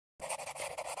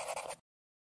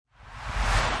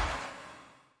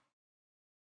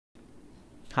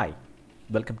Hi,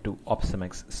 welcome to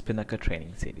OpsMX Spinnaker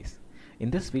training series.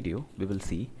 In this video, we will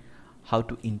see how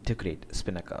to integrate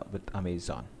Spinnaker with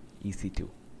Amazon EC2.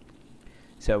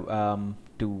 So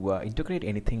to integrate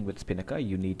anything with Spinnaker,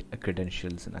 you need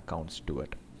credentials and accounts to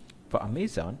it. For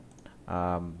Amazon,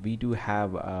 we do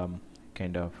have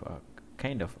kind of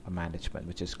a management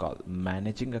which is called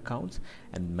managing accounts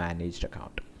and managed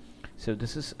account. So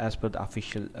this is as per the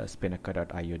official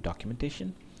spinnaker.io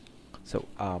documentation. So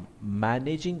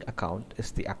managing account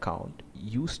is the account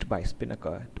used by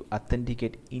Spinnaker to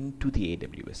authenticate into the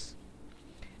AWS,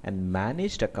 and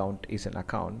managed account is an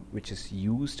account which is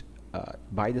used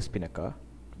by the Spinnaker,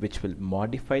 which will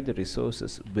modify the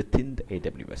resources within the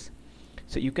AWS.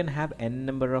 So you can have n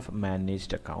number of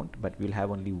managed account, but we'll have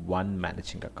only one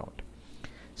managing account.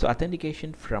 So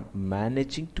authentication from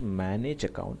managing to manage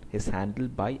account is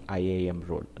handled by IAM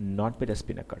role, not by the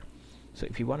Spinnaker. So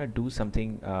if you want to do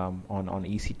something on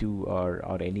EC2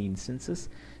 or any instances,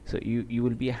 so you will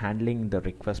be handling the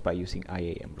request by using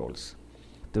IAM roles.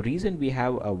 The reason we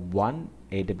have a one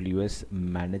AWS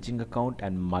managing account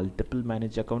and multiple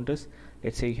managed account is,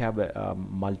 let's say you have a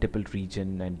multiple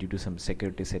region, and due to some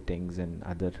security settings and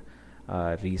other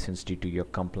reasons due to your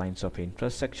compliance of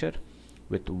infrastructure,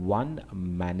 with one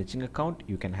managing account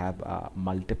you can have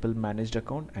multiple managed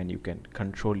account, and you can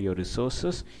control your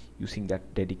resources using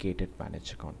that dedicated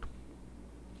managed account.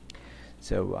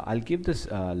 So I'll give this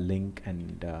link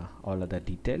and all other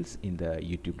details in the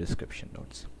YouTube description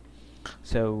notes.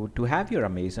 So to have your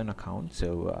Amazon account,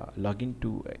 so log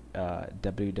into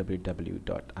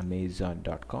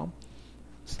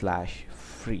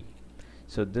www.amazon.com/free.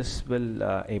 So this will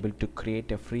able to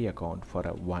create a free account for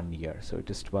 1 year. So it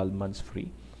is 12 months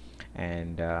free,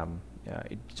 and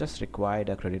it just required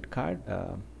a credit card,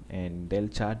 and they'll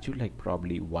charge you like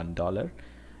probably $1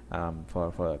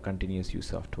 for continuous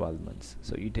use of 12 months.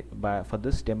 So for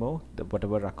this demo,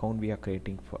 whatever account we are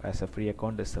creating for as a free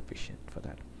account is sufficient for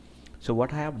that. So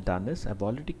what I have done is I've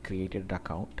already created an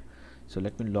account. So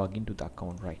let me log into the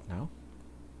account right now.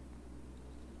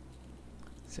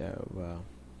 So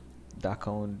the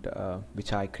account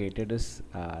which I created is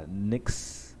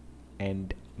Nix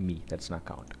and me. That's an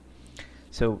account.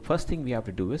 So first thing we have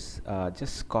to do is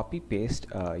just copy paste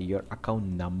your account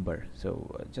number.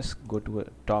 So just go to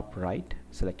top right,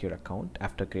 select your account.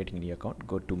 After creating a new account,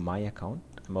 go to my account.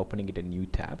 I'm opening it a new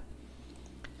tab.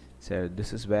 So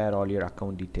this is where all your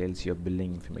account details, your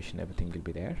billing information, everything will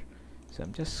be there. So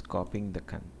I'm just copying the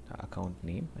account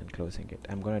name and closing it.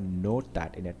 I'm going to note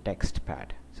that in a text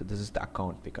pad. So this is the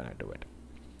account we're going to do it.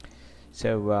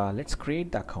 So let's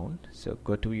create the account. So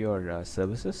go to your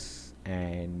services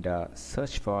and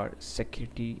search for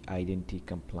security identity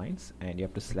compliance, and you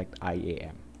have to select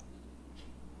IAM.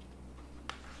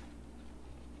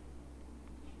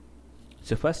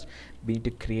 So first we need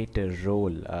to create a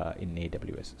role in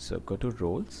AWS. So go to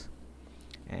roles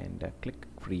and click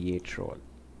create role.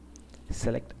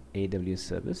 Select AWS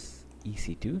service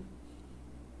EC2,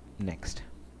 next,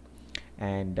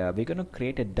 and we're going to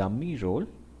create a dummy role.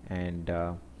 And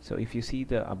so if you see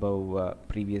the above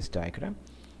previous diagram,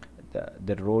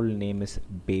 the role name is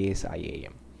base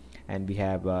IAM, and we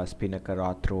have Spinnaker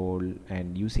auth role,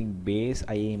 and using base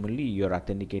IAM only you're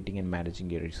authenticating and managing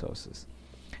your resources.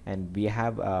 And we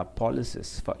have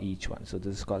policies for each one. So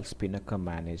this is called Spinnaker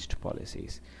managed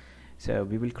policies. So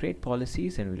we will create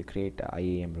policies and we'll create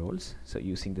IAM roles, so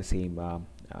using the same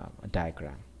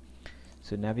diagram.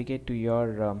 So navigate to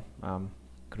your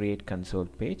create console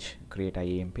page, create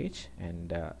IAM page,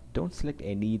 and don't select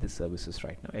any of the services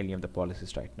right now, any of the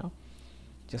policies right now.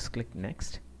 Just click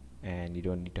next, and you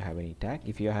don't need to have any tag.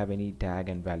 If you have any tag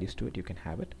and values to it, you can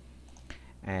have it,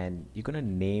 and you're gonna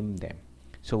name them.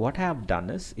 So what I have done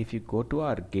is, if you go to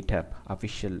our GitHub,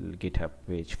 official GitHub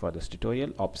page for this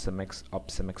tutorial,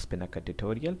 OpsMX Spinnaker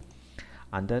tutorial,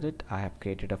 under it I have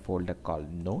created a folder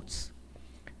called notes,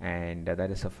 and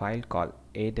that is a file called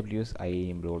AWS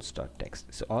IAM roles.txt.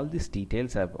 So all these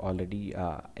details I've already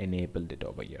enabled it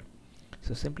over here.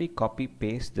 So simply copy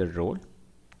paste the role.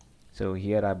 So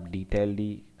here I've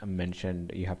detailedly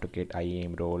mentioned you have to create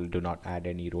IAM role, do not add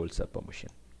any roles or permission,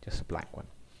 just a blank one.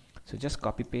 So just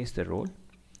copy paste the role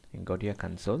and go to your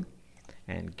console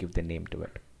and give the name to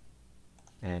it.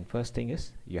 And first thing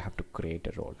is you have to create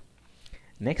a role.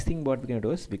 Next thing what we're going to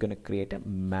do is we're going to create a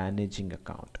managing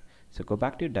account. So go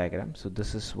back to your diagram. So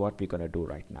this is what we're going to do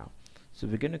right now. So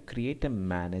we're going to create a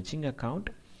managing account,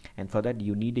 and for that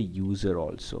you need a user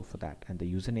also for that, and the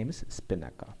username is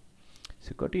Spinnaker.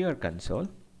 So go to your console,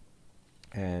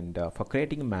 and for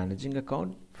creating a managing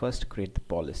account, first create the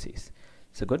policies.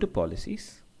 So go to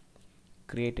policies,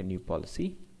 create a new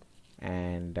policy,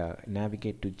 and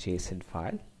navigate to JSON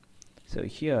file. So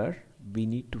here we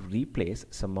need to replace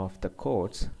some of the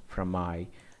codes from my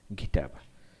GitHub.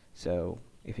 So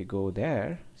if you go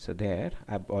there, so there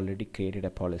I've already created a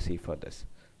policy for this.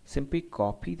 Simply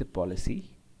copy the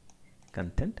policy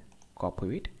content,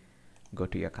 copy it, go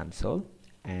to your console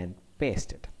and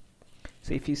paste it.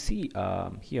 So if you see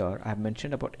here, I've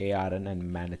mentioned about ARN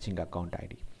and managing account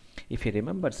ID. If you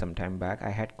remember some time back, I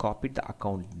had copied the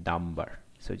account number.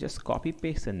 So just copy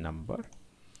paste the number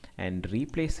and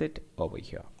replace it over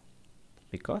here,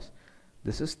 because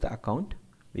this is the account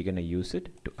we're going to use it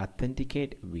to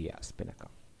authenticate via Spinnaker.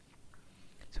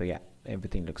 So yeah,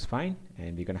 everything looks fine,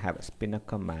 and we're going to have a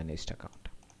Spinnaker managed account.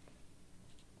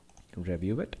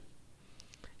 Review it,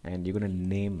 and you're going to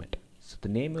name it. So the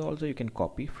name also you can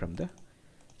copy from the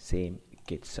same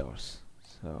Git source.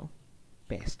 So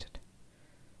paste it.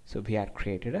 So we had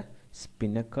created a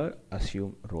Spinnaker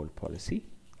assume role policy,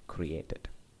 create it.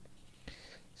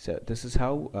 So this is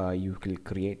how you will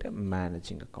create a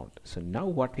managing account. So now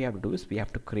what we have to do is we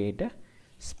have to create a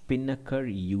Spinnaker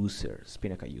user.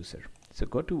 So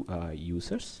go to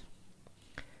users,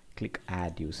 click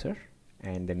add user,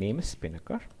 and the name is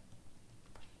Spinnaker,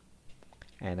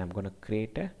 and I'm going to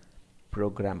create a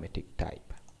programmatic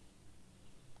type.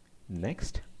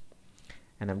 Next,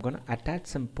 and I'm going to attach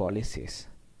some policies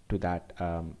to that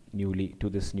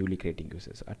this newly creating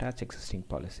users. So attach existing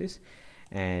policies,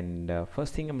 and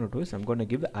first thing I'm going to do is I'm going to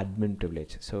give the admin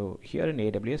privilege. So here in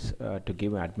AWS, to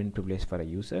give an admin privilege for a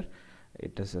user,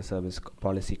 it is a service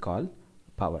policy called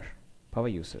power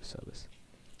user service.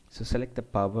 So select the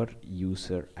power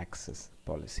user access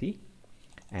policy,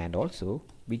 and also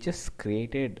we just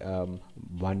created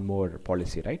one more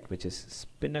policy, right, which is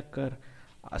Spinnaker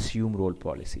assume role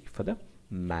policy for the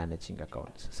managing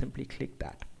accounts. Simply click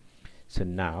that. So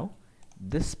now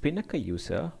this Spinnaker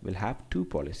user will have two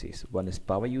policies. One is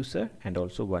power user, and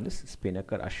also one is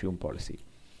Spinnaker assume policy,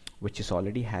 which is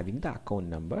already having the account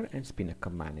number and Spinnaker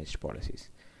managed policies.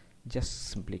 Just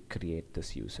simply create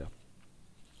this user.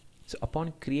 So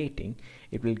upon creating,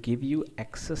 it will give you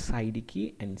access ID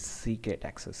key and secret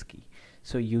access key.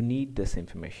 So you need this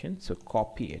information. So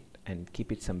copy it and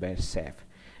keep it somewhere safe,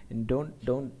 and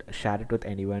don't share it with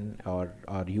anyone, or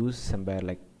use somewhere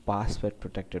like password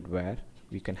protected where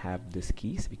we can have these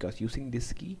keys, because using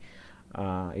this key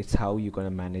it's how you're going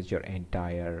to manage your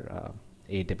entire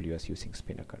AWS using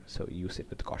Spinnaker. So use it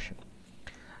with caution.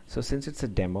 So since it's a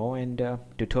demo and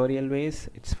tutorial ways,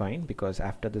 it's fine, because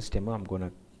after this demo I'm going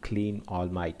to clean all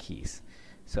my keys.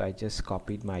 So I just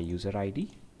copied my user ID,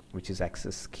 which is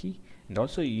access key, and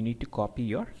also you need to copy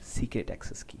your secret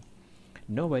access key.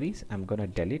 No worries, I'm gonna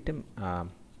delete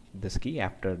this key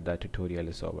after the tutorial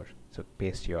is over. So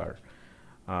paste your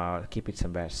keep it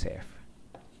somewhere safe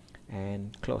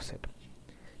and close it.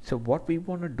 So what we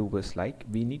want to do is, like,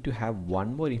 we need to have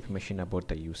one more information about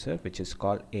the user, which is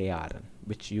called ARN,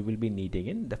 which you will be needing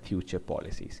in the future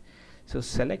policies. So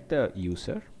select the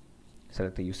user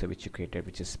which you created,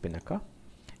 which is Spinnaker,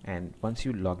 and once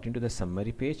you logged into the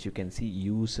summary page, you can see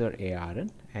user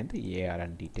ARN and the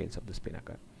ARN details of the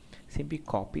Spinnaker. Simply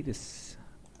copy this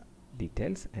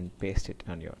details and paste it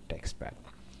on your text pad.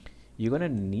 You're gonna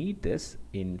need this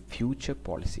in future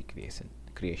policy creation.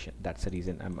 That's the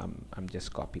reason I'm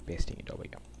just copy pasting it over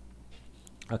here.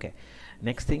 Okay,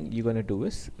 next thing you're gonna do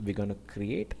is we're gonna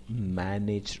create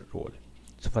managed role.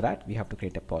 So for that we have to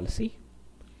create a policy.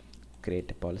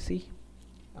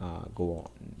 Go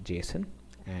on JSON,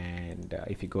 and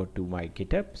if you go to my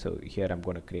GitHub, so here I'm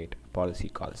going to create a policy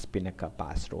called Spinnaker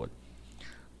pass role.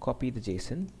 Copy the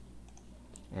JSON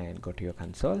and go to your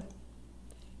console,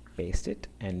 paste it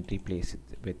and replace it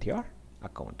with your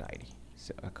account ID.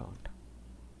 So account,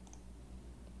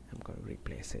 I'm going to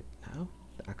replace it now,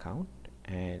 the account,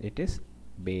 and it is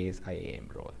base IAM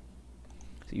role.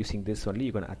 So using this only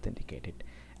you're going to authenticate it,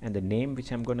 and the name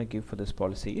which I'm going to give for this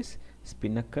policy is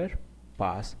Spinnaker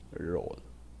pass role.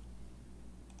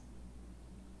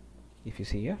 If you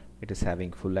see here, it is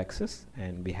having full access,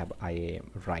 and we have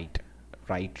IAM write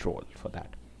role for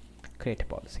that. Create a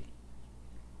policy.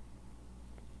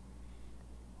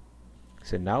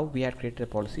 So now we have created a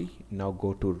policy. Now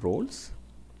go to roles,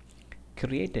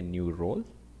 create a new role,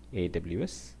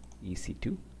 AWS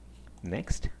EC2,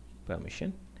 next,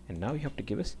 permission, and now you have to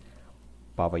give us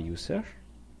power user,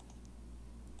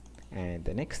 and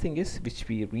the next thing is which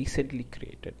we recently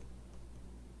created.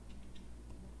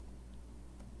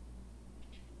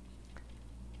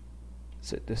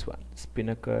 So this one,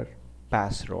 Spinnaker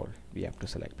pass role, we have to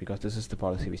select because this is the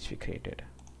policy which we created.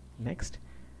 Next,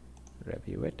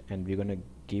 review it, and we're going to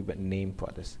give a name for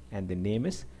this, and the name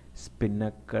is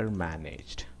Spinnaker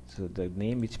managed. So the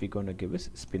name which we're going to give is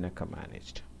Spinnaker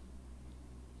Managed,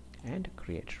 and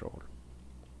create role.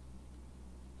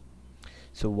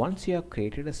 So once you have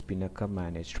created a Spinnaker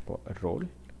Managed role,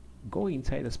 go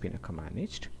inside the Spinnaker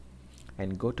Managed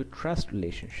and go to Trust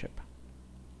Relationship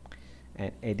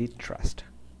and edit trust.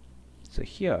 So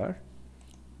here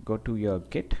go to your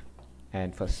Git,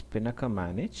 and for Spinnaker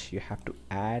Manage you have to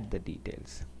add the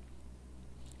details.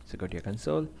 So go to your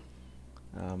console,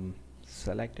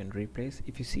 select and replace.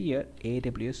 If you see here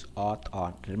AWS auth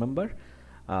on, remember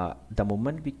the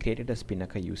moment we created a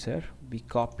Spinnaker user, we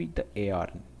copied the AR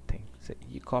thing. So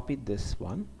you copy this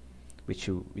one, which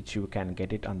you can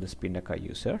get it on the Spinnaker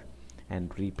user,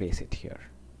 and replace it here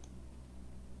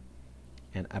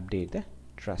and update the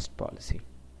trust policy.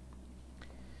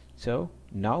 So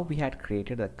now we had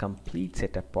created a complete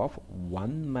setup of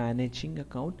one managing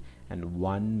account and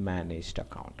one managed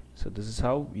account. So this is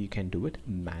how you can do it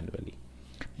manually,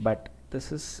 but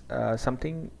this is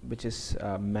something which is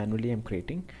manually I'm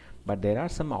creating, but there are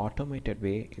some automated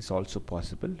way is also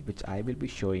possible, which I will be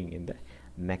showing in the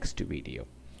next video.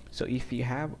 So if you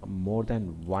have more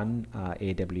than one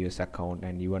AWS account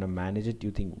and you want to manage it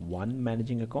using one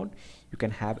managing account, you can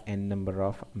have n number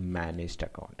of managed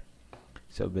account.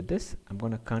 So with this, I'm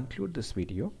going to conclude this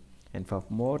video, and for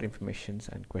more information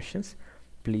and questions,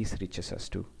 please reach us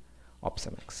to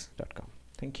opsmx.com.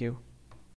 Thank you.